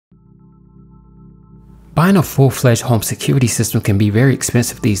Buying a full-fledged home security system can be very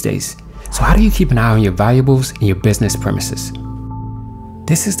expensive these days. So how do you keep an eye on your valuables in your business premises?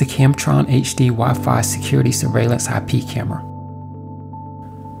 This is the Kamtron HD Wi-Fi Security Surveillance IP camera.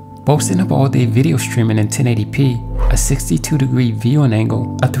 Boasting of all-day video streaming in 1080p, a 62-degree viewing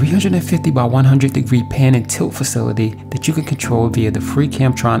angle, a 350 by 100-degree pan and tilt facility that you can control via the free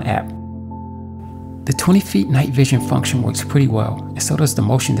Kamtron app. The 20 feet night vision function works pretty well, and so does the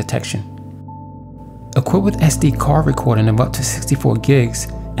motion detection. Equipped with SD card recording of up to 64 gigs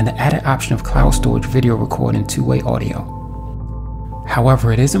and the added option of cloud storage video recording two-way audio.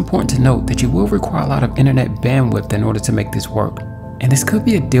 However, it is important to note that you will require a lot of internet bandwidth in order to make this work, and this could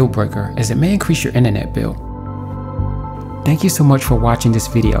be a deal breaker as it may increase your internet bill. Thank you so much for watching this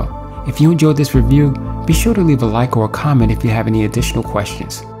video. If you enjoyed this review, be sure to leave a like or a comment if you have any additional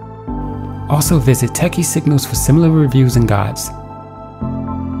questions. Also visit Techie Signals for similar reviews and guides.